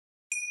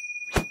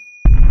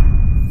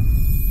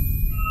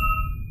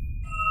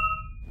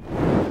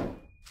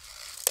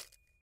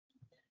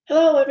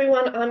Hello,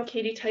 everyone. I'm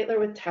Katie Teitler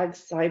with Tag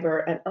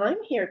Cyber, and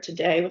I'm here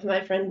today with my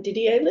friend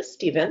Didier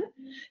Lesteven.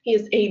 He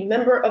is a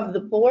member of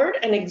the board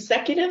and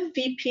executive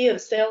VP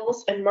of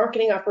Sales and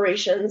Marketing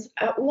Operations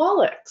at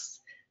WALLIX.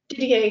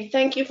 Didier,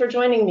 thank you for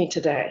joining me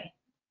today.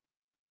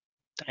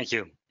 Thank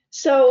you.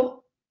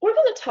 So we're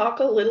going to talk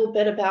a little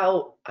bit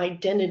about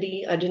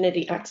identity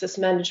access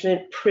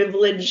management,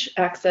 privilege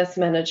access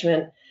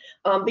management,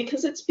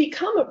 because it's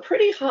become a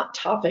pretty hot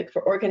topic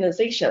for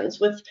organizations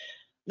with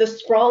the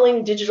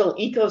sprawling digital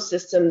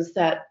ecosystems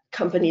that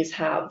companies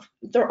have.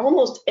 They're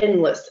almost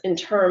endless in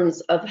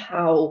terms of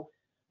how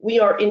we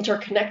are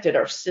interconnected,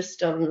 our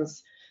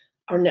systems,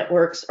 our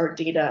networks, our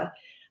data,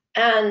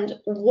 and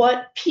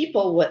what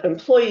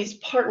employees,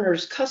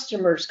 partners,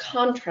 customers,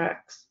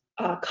 contractors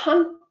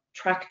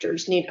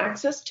need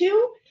access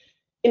to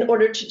in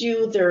order to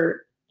do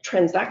their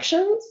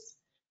transactions.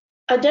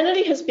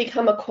 Identity has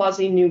become a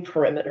quasi-new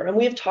perimeter, and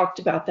we've talked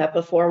about that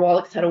before.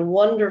 WALLIX had a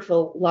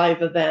wonderful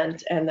live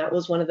event, and that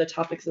was one of the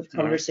topics of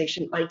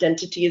conversation.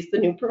 Identity is the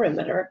new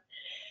perimeter.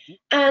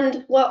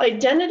 And while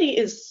identity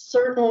is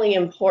certainly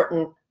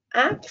important,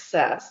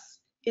 access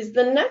is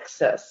the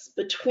nexus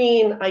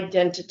between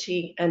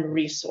identity and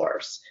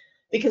resource.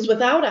 Because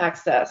without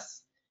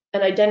access,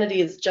 an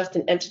identity is just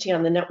an entity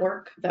on the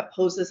network that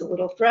poses a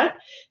little threat.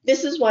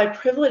 This is why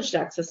privileged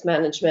access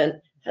management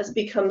has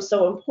become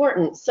so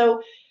important.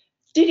 So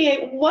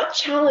Didier, what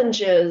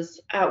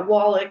challenges at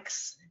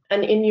WALLIX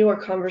and in your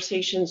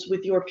conversations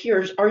with your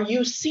peers are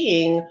you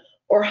seeing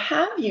or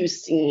have you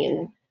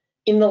seen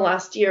in the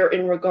last year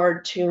in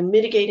regard to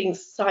mitigating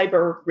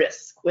cyber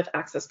risk with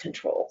access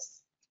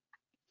controls?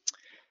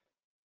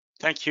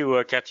 Thank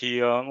you, Kathy.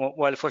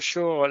 Well, for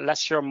sure,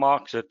 last year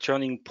marked a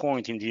turning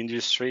point in the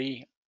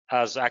industry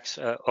as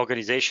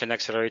organizations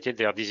accelerated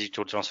their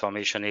digital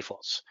transformation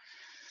efforts.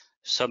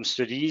 Some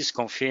studies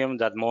confirm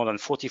that more than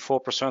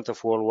 44%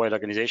 of worldwide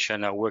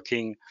organizations are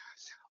working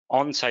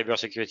on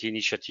cybersecurity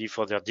initiatives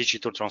for their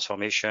digital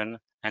transformation,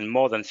 and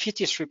more than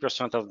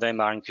 53% of them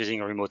are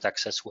increasing remote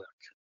access work.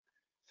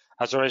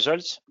 As a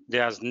result,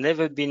 there has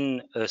never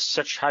been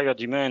such higher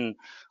demand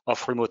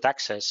of remote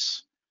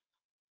access.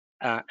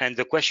 And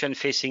the question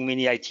facing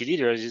many IT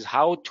leaders is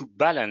how to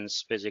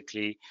balance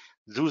basically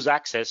those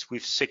access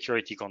with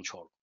security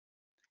control.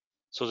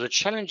 So the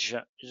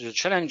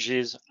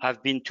challenges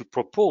have been to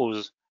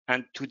propose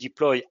and to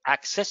deploy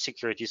access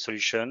security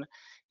solution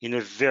in a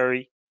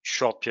very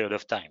short period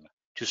of time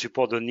to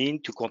support the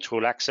need to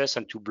control access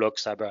and to block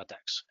cyber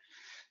attacks.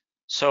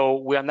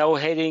 So we are now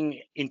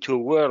heading into a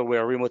world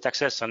where remote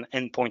access and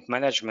endpoint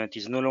management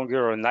is no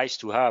longer a nice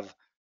to have,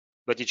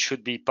 but it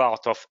should be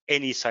part of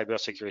any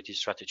cybersecurity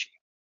strategy.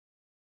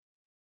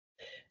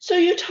 So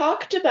you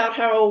talked about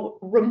how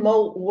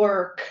remote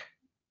work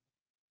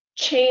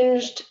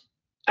changed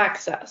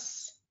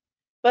access,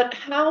 but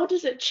how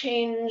does it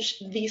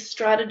change the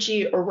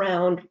strategy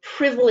around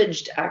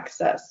privileged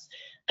access,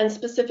 and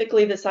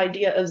specifically this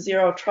idea of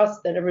zero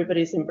trust that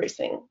everybody's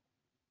embracing?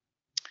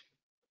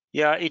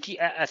 Yeah,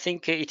 I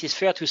think it is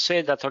fair to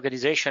say that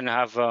organizations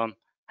have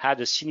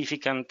had a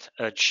significant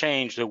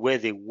change the way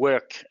they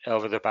work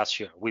over the past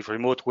year, with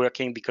remote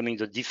working becoming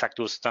the de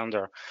facto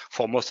standard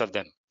for most of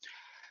them.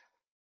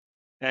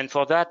 And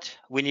for that,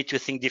 we need to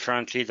think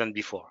differently than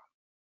before.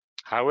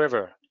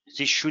 However,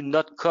 this should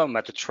not come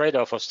at a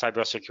trade-off of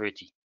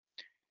cybersecurity.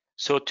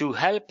 So to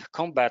help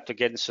combat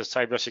against the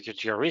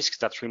cybersecurity risks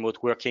that remote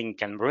working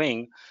can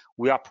bring,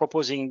 we are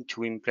proposing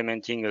to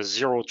implementing a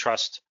zero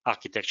trust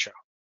architecture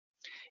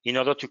in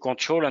order to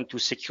control and to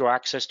secure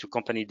access to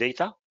company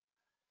data.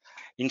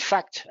 In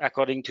fact,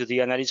 according to the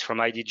analysis from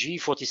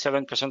IDG,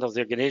 47% of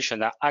the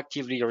organizations are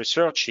actively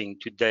researching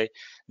today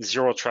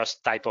zero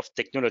trust type of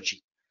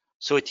technology.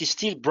 So it is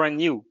still brand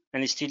new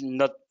and it's still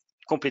not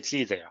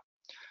completely there.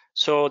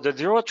 So the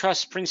zero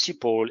trust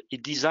principle is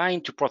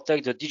designed to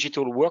protect the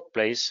digital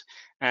workplace,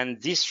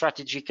 and this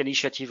strategic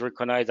initiative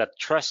recognizes that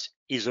trust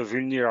is a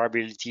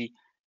vulnerability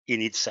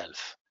in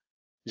itself.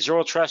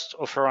 Zero trust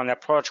offers an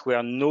approach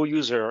where no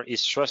user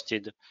is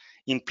trusted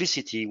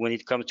implicitly when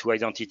it comes to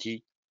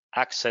identity,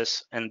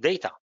 access, and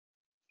data.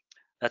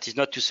 That is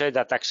not to say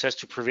that access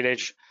to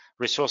privileged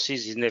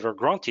resources is never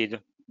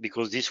granted,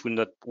 because this will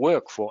not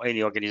work for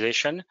any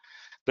organization,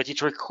 but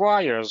it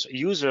requires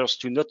users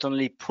to not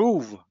only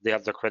prove they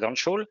have the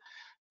credential,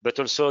 but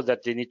also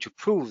that they need to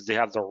prove they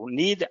have the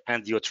need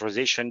and the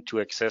authorization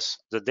to access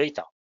the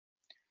data.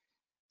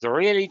 The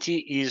reality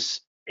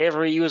is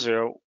every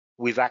user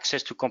with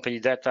access to company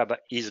data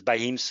is by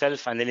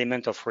himself an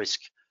element of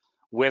risk,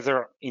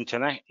 whether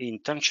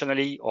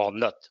intentionally or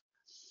not.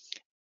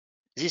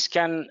 This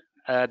can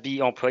be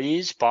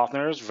employees,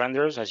 partners,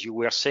 vendors, as you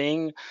were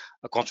saying,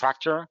 a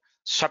contractor,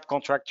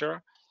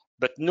 subcontractor,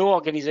 but no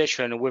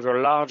organization,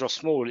 whether large or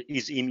small,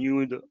 is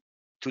immune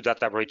to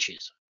data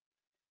breaches.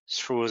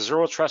 Through a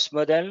zero trust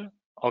model,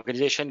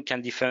 organizations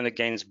can defend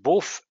against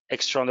both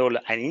external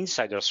and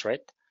insider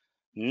threat,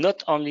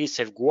 not only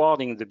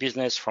safeguarding the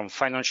business from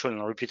financial and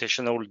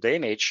reputational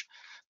damage,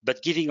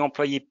 but giving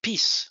employees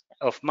peace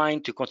of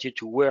mind to continue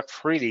to work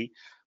freely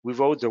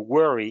without the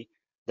worry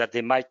that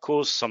they might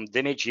cause some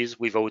damages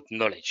without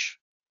knowledge.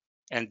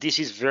 And this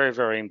is very,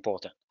 very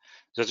important.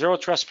 The zero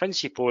trust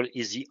principle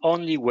is the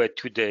only way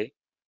today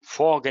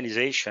for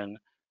organizations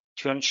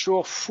to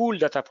ensure full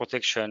data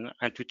protection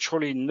and to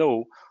truly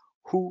know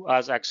who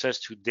has access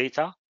to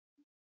data,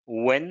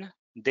 when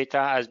data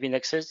has been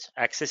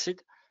accessed,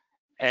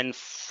 and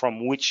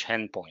from which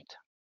endpoint.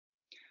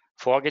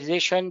 For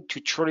organizations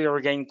to truly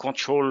regain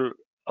control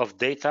of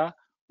data,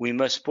 we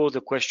must pose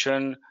the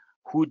question,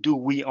 who do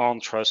we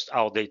entrust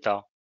our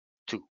data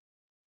to?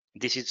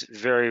 This is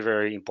very,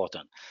 very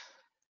important.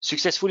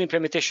 Successful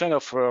implementation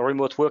of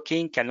remote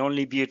working can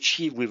only be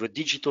achieved with the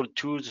digital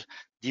tools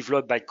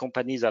developed by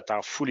companies that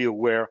are fully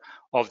aware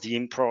of the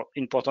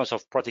importance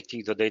of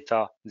protecting the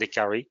data they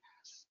carry.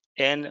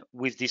 And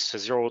with this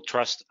zero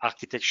trust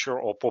architecture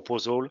or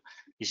proposal,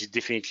 this is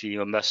definitely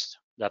a must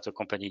that a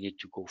company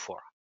needs to go for.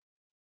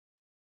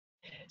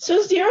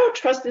 So zero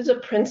trust is a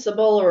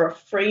principle or a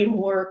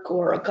framework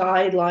or a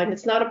guideline.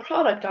 It's not a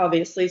product,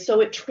 obviously,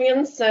 so it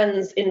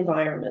transcends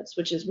environments,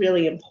 which is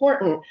really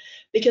important,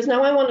 because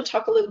now I want to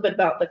talk a little bit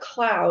about the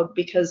cloud,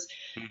 because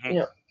you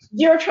know,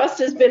 zero trust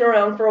has been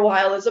around for a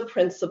while as a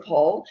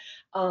principle.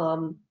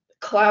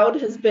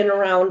 Cloud has been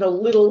around a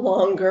little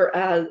longer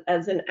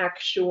as an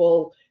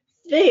actual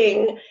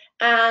thing,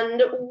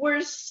 and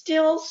we're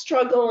still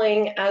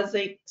struggling as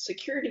a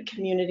security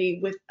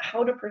community with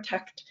how to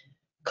protect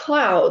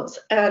clouds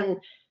and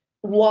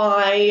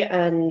why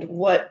and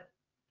what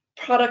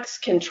products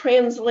can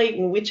translate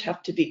and which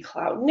have to be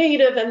cloud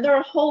native. And there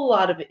are a whole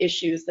lot of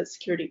issues that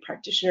security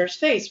practitioners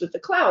face with the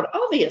cloud,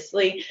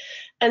 obviously,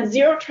 and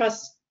zero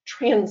trust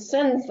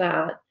transcends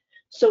that.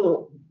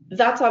 So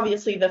that's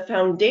obviously the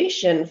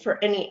foundation for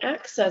any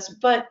access,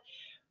 but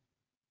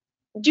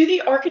do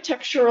the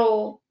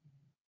architectural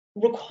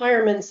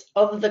requirements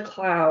of the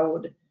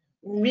cloud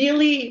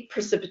really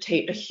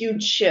precipitate a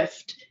huge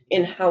shift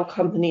in how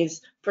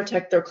companies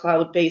protect their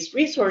cloud-based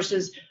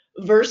resources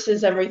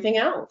versus everything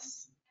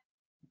else?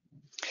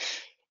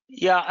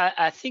 Yeah,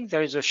 I think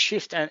there is a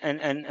shift,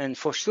 and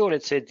for sure,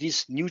 let's say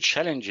these new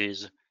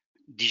challenges,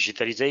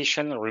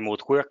 digitalization,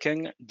 remote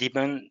working,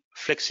 demand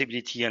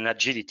flexibility and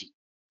agility.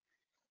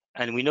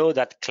 And we know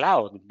that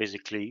cloud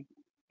basically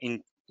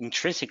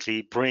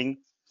intrinsically bring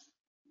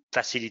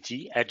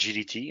facility,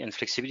 agility, and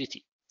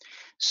flexibility.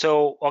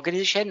 So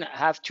organizations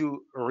have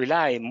to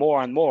rely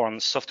more and more on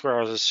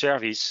software as a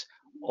service,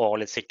 or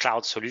let's say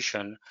cloud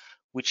solution,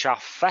 which are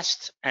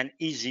fast and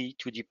easy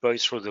to deploy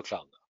through the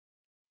cloud.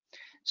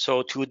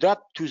 So to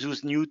adapt to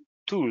those new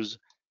tools,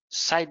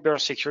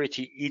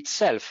 cybersecurity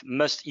itself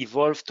must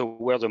evolve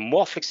toward a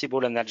more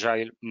flexible and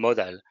agile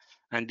model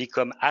and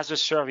become as a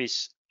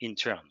service in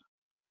turn.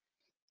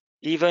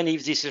 Even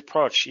if this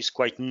approach is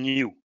quite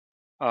new,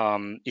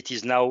 it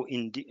is now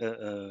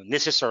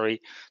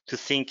necessary to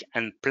think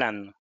and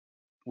plan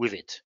with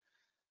it.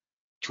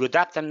 To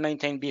adapt and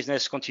maintain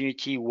business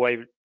continuity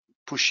while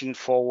pushing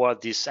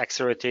forward this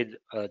accelerated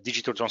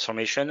digital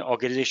transformation,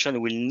 organizations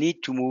will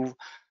need to move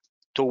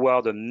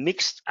toward a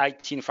mixed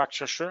IT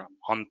infrastructure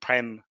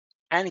on-prem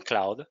and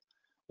cloud,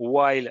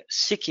 while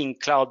seeking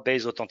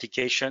cloud-based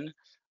authentication,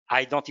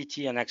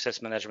 identity and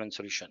access management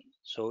solution.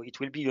 So it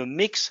will be a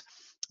mix,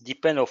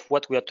 depend of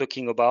what we are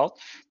talking about,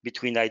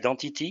 between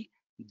identity,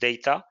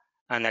 data,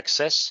 and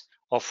access,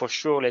 or for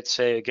sure, let's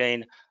say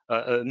again,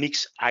 a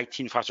mixed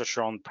IT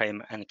infrastructure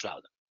on-prem and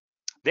cloud.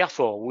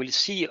 Therefore, we'll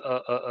see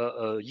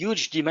a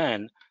huge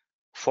demand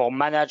for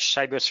managed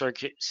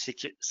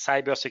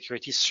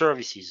cybersecurity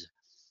services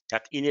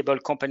that enable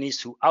companies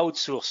to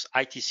outsource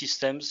IT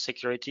systems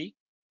security.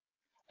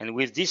 And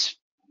with this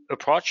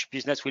approach,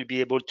 business will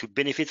be able to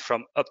benefit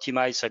from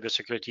optimized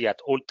cybersecurity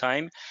at all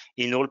time,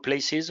 in all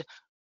places,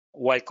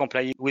 while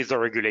complying with the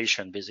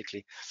regulation,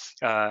 basically,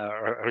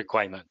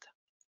 requirement.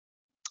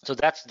 So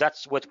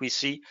that's what we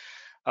see.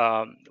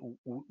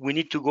 We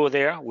need to go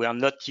there. We are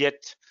not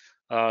yet,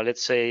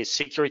 let's say,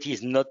 security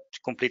is not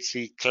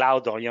completely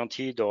cloud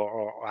oriented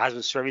or as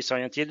a service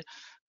oriented,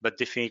 but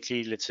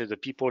definitely, let's say, the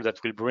people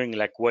that will bring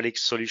like WALLIX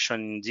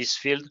solution in this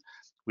field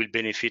will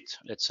benefit,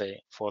 let's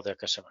say, for their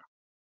customer.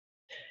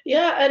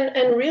 Yeah,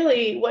 and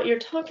really what you're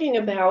talking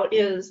about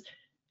is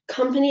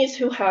companies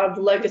who have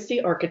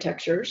legacy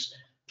architectures.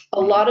 A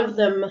lot of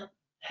them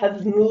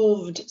have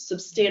moved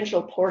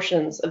substantial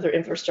portions of their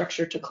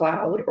infrastructure to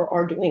cloud or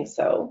are doing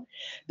so.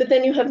 But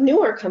then you have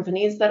newer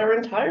companies that are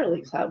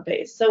entirely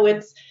cloud-based. So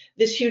it's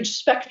this huge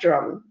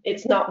spectrum.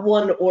 It's not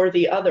one or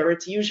the other.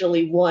 It's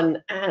usually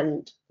one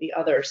and the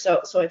other.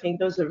 So I think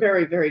those are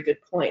very, very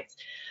good points.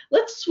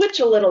 Let's switch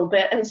a little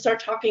bit and start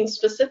talking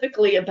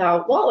specifically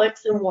about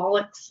WALLIX and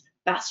WALLIX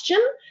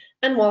Bastion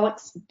and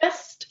WALLIX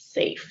Best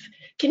Safe.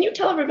 Can you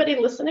tell everybody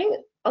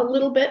listening a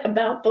little bit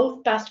about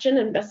both Bastion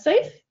and Best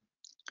Safe?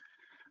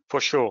 For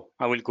sure,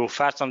 I will go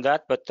fast on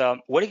that, but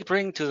WALLIX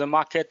brings to the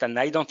market an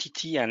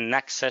identity and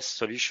access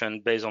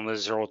solution based on the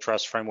zero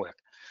trust framework.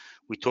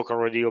 We talk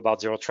already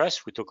about zero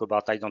trust, we talk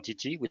about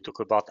identity, we talk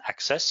about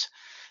access,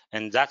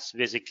 and that's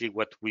basically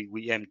what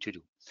we aim to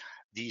do.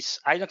 This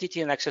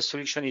identity and access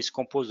solution is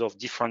composed of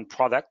different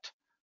products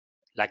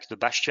like the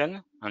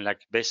Bastion and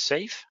like Best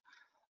Safe,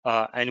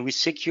 and we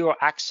secure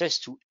access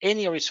to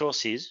any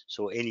resources,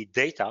 so any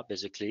data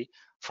basically,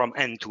 from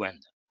end to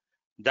end.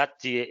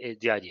 That's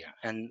the idea.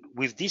 And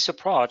with this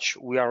approach,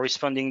 we are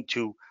responding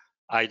to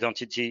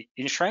identity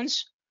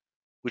insurance,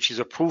 which is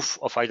a proof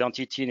of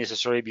identity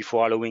necessary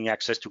before allowing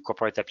access to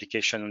corporate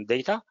application and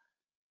data.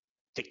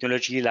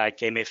 Technology like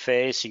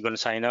MFA, single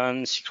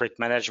sign-on, secret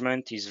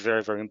management is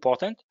very, very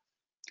important.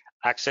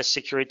 Access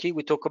security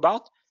we talk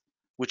about,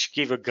 which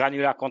give a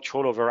granular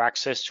control over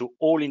access to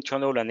all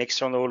internal and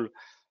external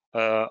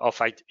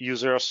of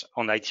users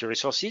on IT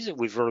resources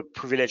with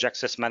privilege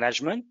access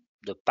management,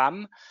 the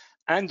PAM,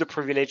 and the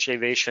privilege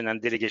evasion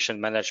and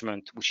delegation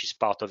management, which is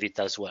part of it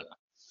as well.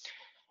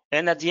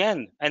 And at the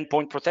end,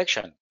 endpoint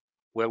protection,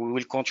 where we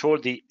will control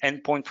the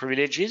endpoint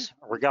privileges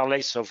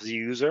regardless of the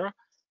user,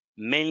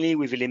 mainly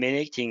with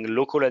eliminating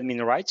local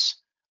admin rights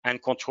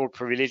and control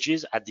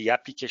privileges at the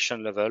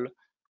application level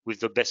with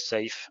the best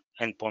safe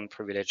endpoint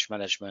privilege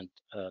management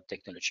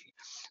technology.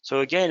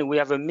 So again, we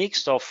have a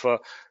mix of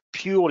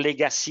pure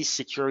legacy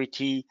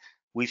security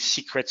with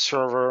secret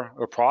server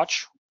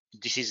approach.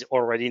 This is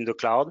already in the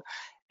cloud.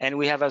 And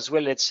we have as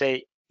well, let's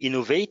say,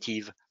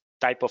 innovative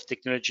type of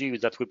technology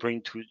that we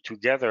bring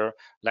together,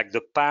 like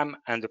the PAM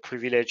and the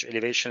privilege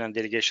elevation and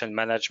delegation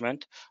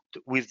management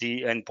with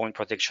the endpoint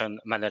protection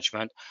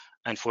management,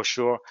 and for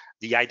sure,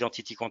 the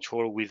identity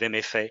control with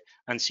MFA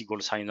and single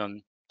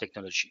sign-on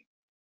technology.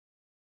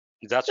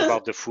 That's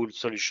about the full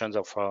solutions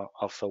of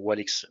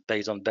WALLIX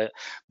based on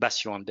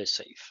Bastion and Best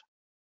Safe.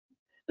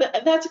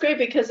 That's great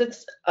because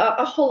it's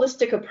a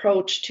holistic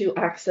approach to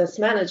access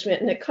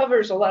management, and it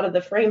covers a lot of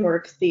the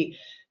frameworks, the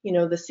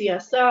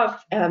CSF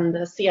and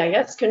the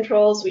CIS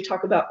controls. We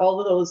talk about all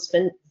of those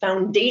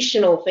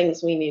foundational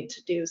things we need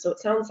to do. So it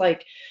sounds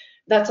like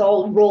that's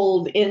all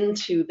rolled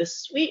into the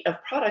suite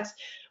of products.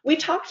 We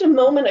talked a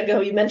moment ago,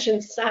 you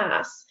mentioned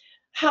SaaS.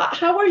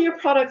 How are your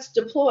products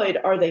deployed?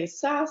 Are they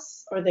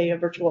SaaS? Are they a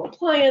virtual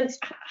appliance?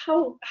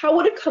 How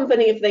would a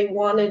company, if they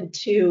wanted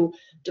to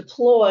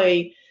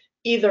deploy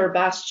either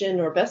Bastion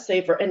or Best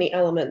Safe or any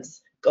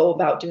elements, go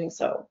about doing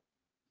so?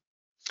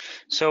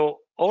 So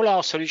all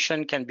our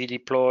solution can be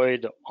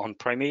deployed on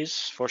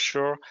premise for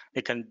sure.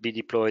 They can be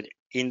deployed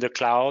in the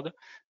cloud.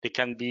 They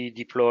can be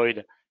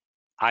deployed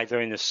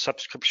either in a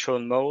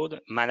subscription mode,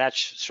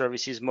 managed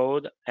services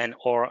mode, and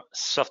or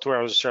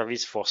software as a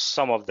service for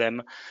some of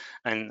them.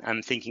 And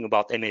I'm thinking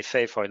about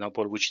MFA, for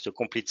example, which is a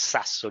complete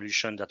SaaS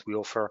solution that we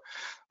offer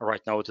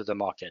right now to the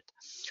market.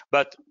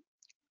 But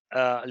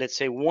let's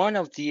say one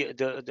of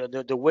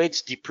the way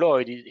it's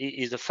deployed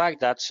is the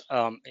fact that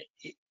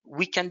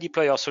we can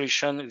deploy our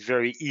solution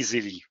very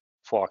easily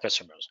for our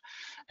customers.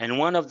 And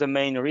one of the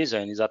main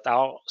reasons is that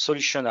our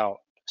solution are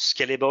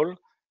scalable,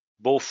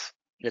 both,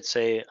 let's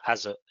say,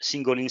 as a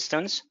single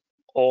instance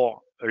or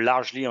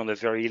largely on a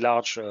very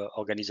large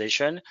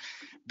organization,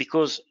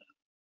 because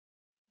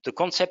the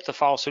concept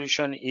of our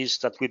solution is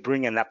that we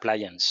bring an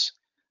appliance,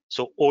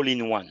 so all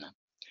in one.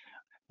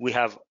 We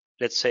have,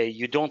 let's say,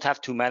 you don't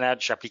have to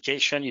manage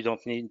application, you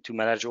don't need to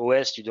manage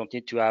OS, you don't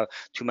need to have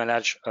to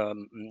manage,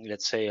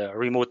 let's say,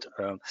 remote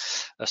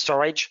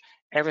storage.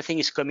 Everything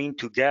is coming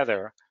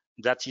together.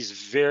 That is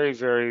very,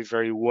 very,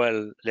 very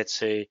well, let's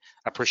say,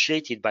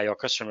 appreciated by our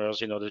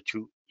customers in order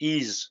to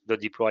ease the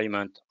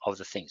deployment of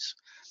the things.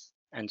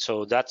 And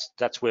so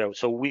that's where,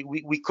 so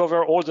we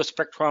cover all the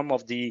spectrum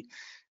of the,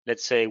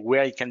 let's say,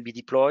 where it can be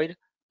deployed,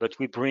 but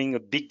we bring a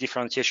big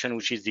differentiation,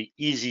 which is the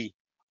easy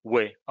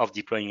way of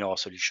deploying our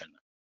solution.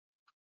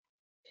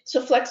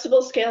 So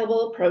flexible,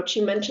 scalable approach,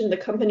 you mentioned the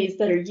companies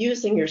that are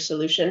using your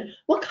solution.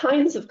 What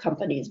kinds of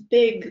companies?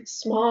 Big,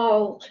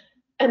 small,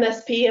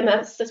 MSP,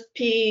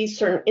 MSSP,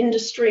 certain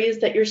industries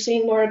that you're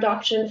seeing more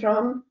adoption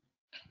from?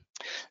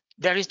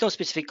 There is no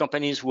specific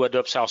companies who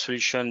adopts our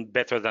solution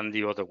better than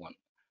the other one.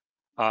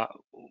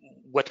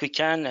 What we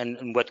can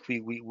and what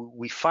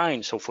we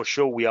find, so for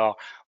sure we are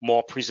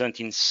more present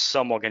in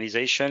some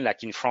organization,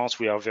 like in France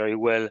we are very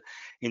well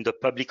in the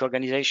public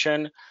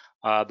organization,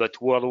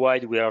 but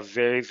worldwide we are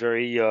very,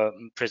 very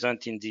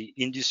present in the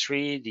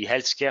industry, the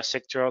healthcare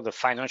sector, the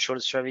financial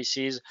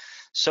services.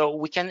 So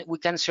we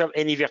can serve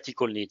any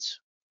vertical needs,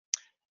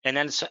 and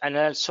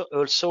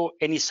also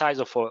any size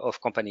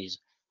of companies.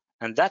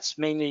 And that's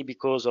mainly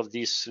because of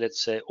this,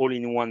 let's say,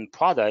 all-in-one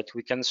product.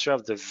 We can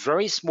serve the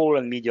very small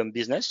and medium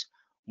business,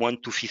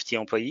 1 to 50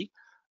 employees,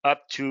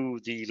 up to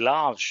the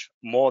large,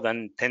 more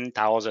than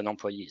 10,000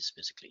 employees,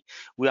 basically.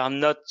 We are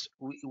not,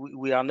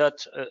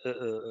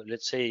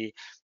 let's say,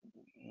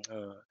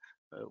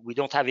 we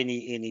don't have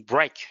any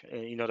break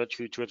in order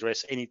to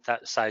address any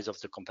size of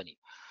the company.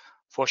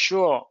 For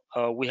sure,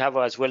 we have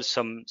as well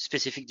some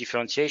specific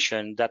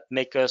differentiation that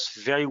make us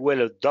very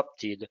well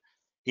adopted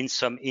in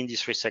some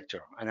industry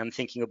sector. And I'm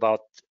thinking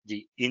about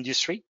the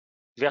industry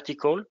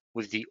vertical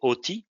with the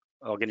OT,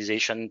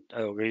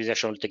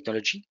 organizational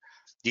technology,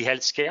 the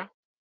healthcare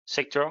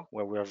sector,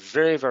 where we're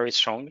very, very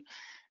strong,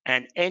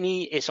 and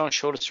any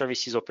essential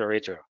services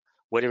operator,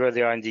 whether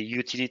they are in the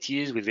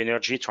utilities with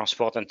energy,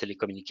 transport, and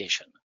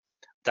telecommunication.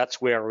 That's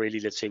where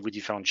really, let's say, we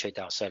differentiate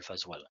ourselves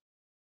as well.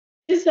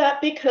 Is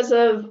that because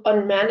of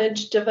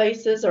unmanaged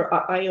devices or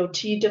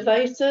IoT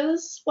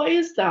devices? Why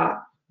is that?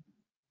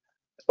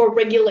 Or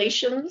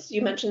regulations?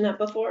 You mentioned that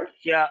before.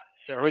 Yeah,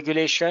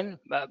 regulation.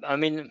 I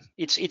mean,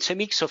 it's a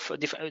mix of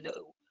different.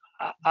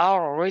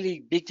 Our really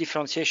big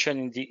differentiation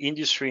in the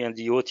industry and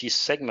the OT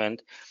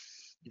segment,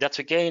 that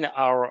again,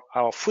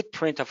 our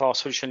footprint of our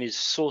solution is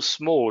so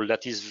small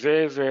that is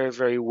very, very,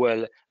 very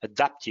well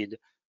adapted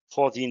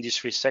for the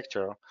industry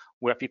sector,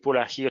 where people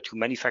are here to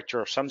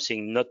manufacture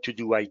something, not to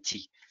do IT.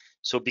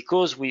 So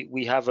because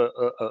we have a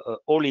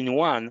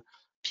all-in-one,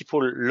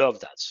 people love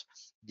that.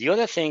 The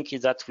other thing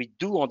is that we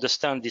do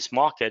understand this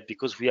market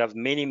because we have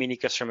many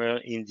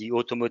customers in the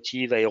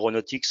automotive,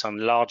 aeronautics, and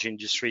large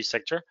industry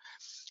sector,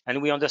 and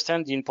we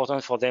understand the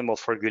importance for them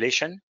of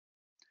regulation,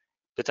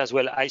 but as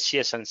well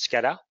ICS and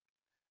SCADA,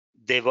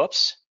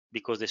 DevOps,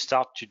 because they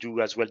start to do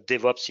as well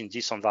DevOps in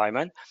this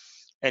environment,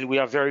 and we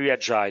are very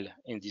agile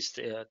in this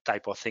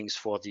type of things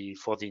for the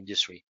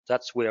industry.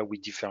 That's where we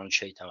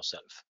differentiate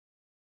ourselves.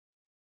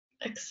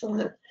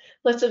 Excellent.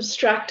 Let's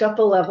abstract up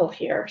a level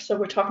here. So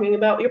we're talking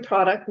about your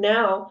product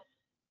now.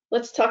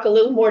 Let's talk a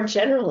little more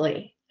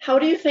generally. How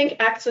do you think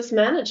access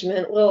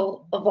management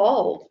will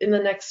evolve in the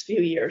next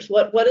few years?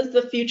 What does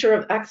the future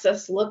of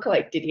access look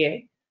like,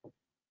 Didier?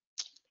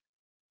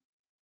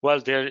 Well,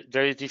 there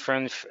is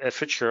different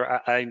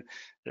future.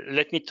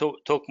 Let me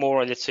talk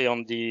more, let's say,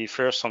 on the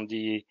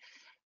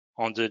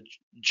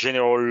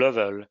general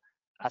level.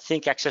 I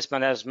think access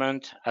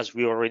management, as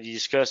we already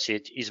discussed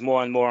it, is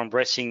more and more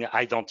embracing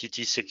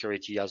identity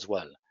security as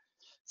well.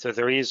 So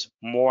there is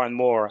more and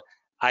more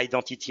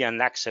identity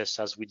and access,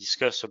 as we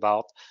discussed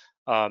about,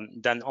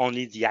 than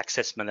only the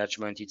access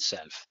management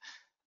itself.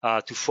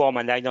 To form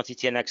an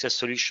identity and access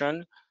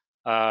solution,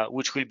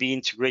 which will be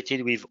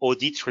integrated with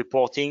audit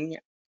reporting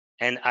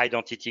and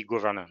identity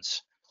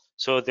governance.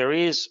 So there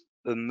is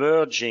a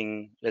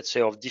merging, let's say,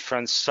 of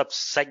different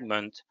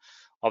sub-segments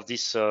of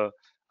this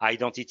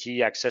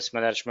identity access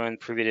management,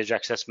 privilege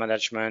access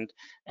management,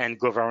 and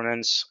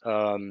governance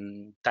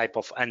type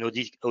of an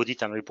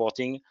audit and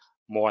reporting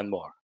more and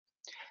more.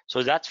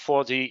 So that's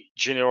for the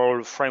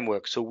general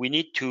framework. So we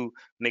need to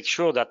make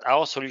sure that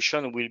our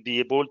solution will be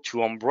able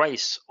to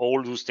embrace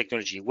all those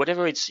technology,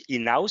 whether it's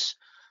in-house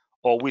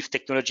or with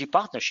technology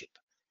partnership.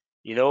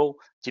 You know,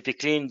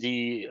 typically in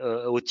the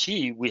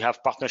OT, we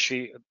have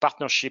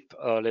partnership,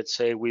 let's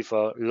say, with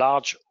a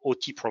large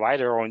OT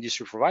provider or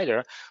industry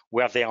provider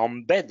where they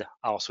embed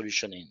our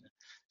solution in.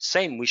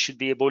 Same, we should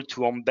be able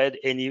to embed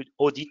any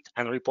audit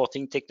and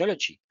reporting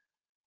technology,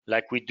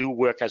 like we do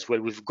work as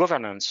well with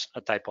governance,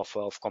 a type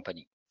of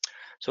company.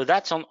 So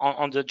that's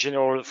on the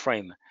general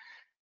frame.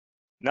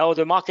 Now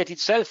the market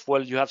itself,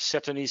 well, you have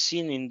certainly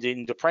seen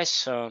in the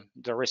press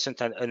the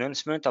recent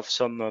announcement of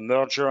some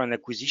merger and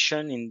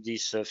acquisition in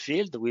this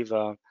field with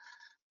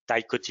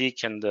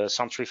Tycotic and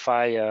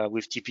Centrify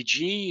with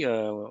TPG,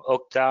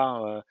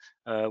 Okta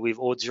with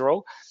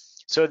Auth0.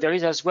 So there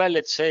is as well,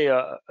 let's say,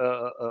 a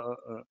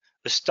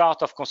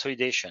start of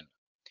consolidation.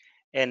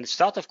 And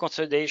start of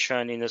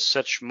consolidation in a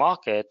such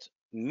market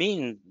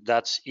means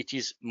that it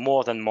is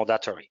more than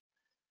mandatory.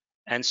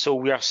 And so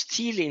we are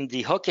still in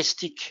the hockey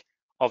stick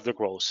of the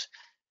growth.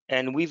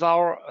 And with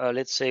our,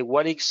 let's say,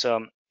 WALLIX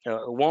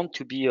want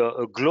to be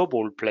a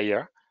global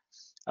player.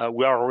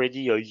 We are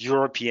already a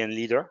European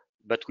leader,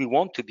 but we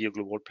want to be a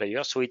global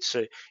player. So it's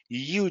a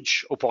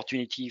huge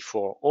opportunity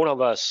for all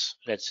of us,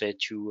 let's say,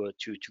 to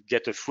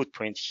get a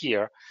footprint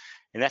here.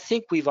 And I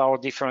think with our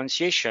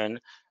differentiation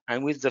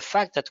and with the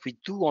fact that we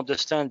do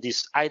understand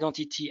this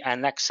identity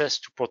and access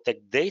to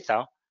protect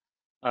data,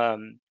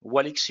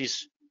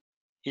 WALLIX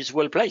is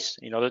well placed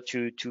in order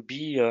to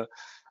be a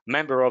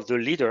member of the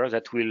leader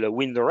that will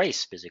win the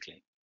race,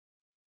 basically.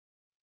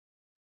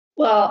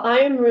 Well, I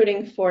am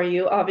rooting for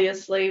you.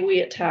 Obviously,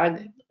 we at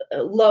TAG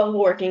love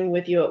working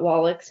with you at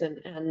WALLIX,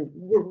 and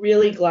we're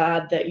really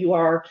glad that you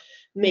are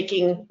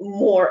making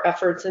more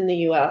efforts in the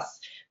US,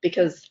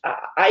 because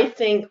I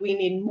think we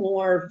need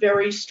more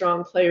very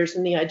strong players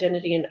in the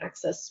identity and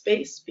access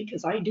space,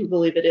 because I do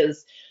believe it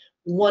is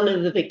one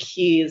of the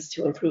keys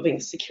to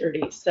improving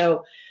security.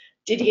 So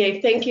Didier,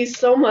 thank you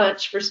so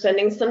much for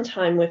spending some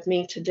time with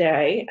me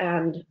today.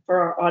 And for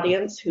our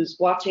audience who's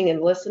watching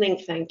and listening,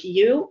 thank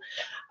you.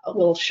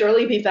 We'll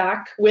surely be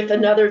back with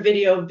another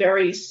video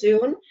very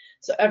soon.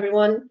 So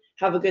everyone,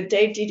 have a good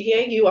day.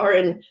 Didier, you are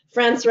in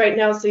France right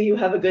now, so you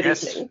have a good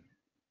evening.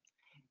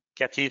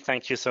 Cathy,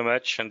 thank you so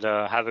much, and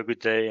have a good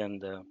day,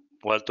 and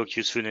we'll talk to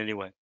you soon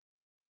anyway.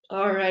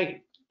 All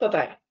right.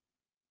 Bye-bye.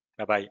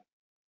 Bye-bye.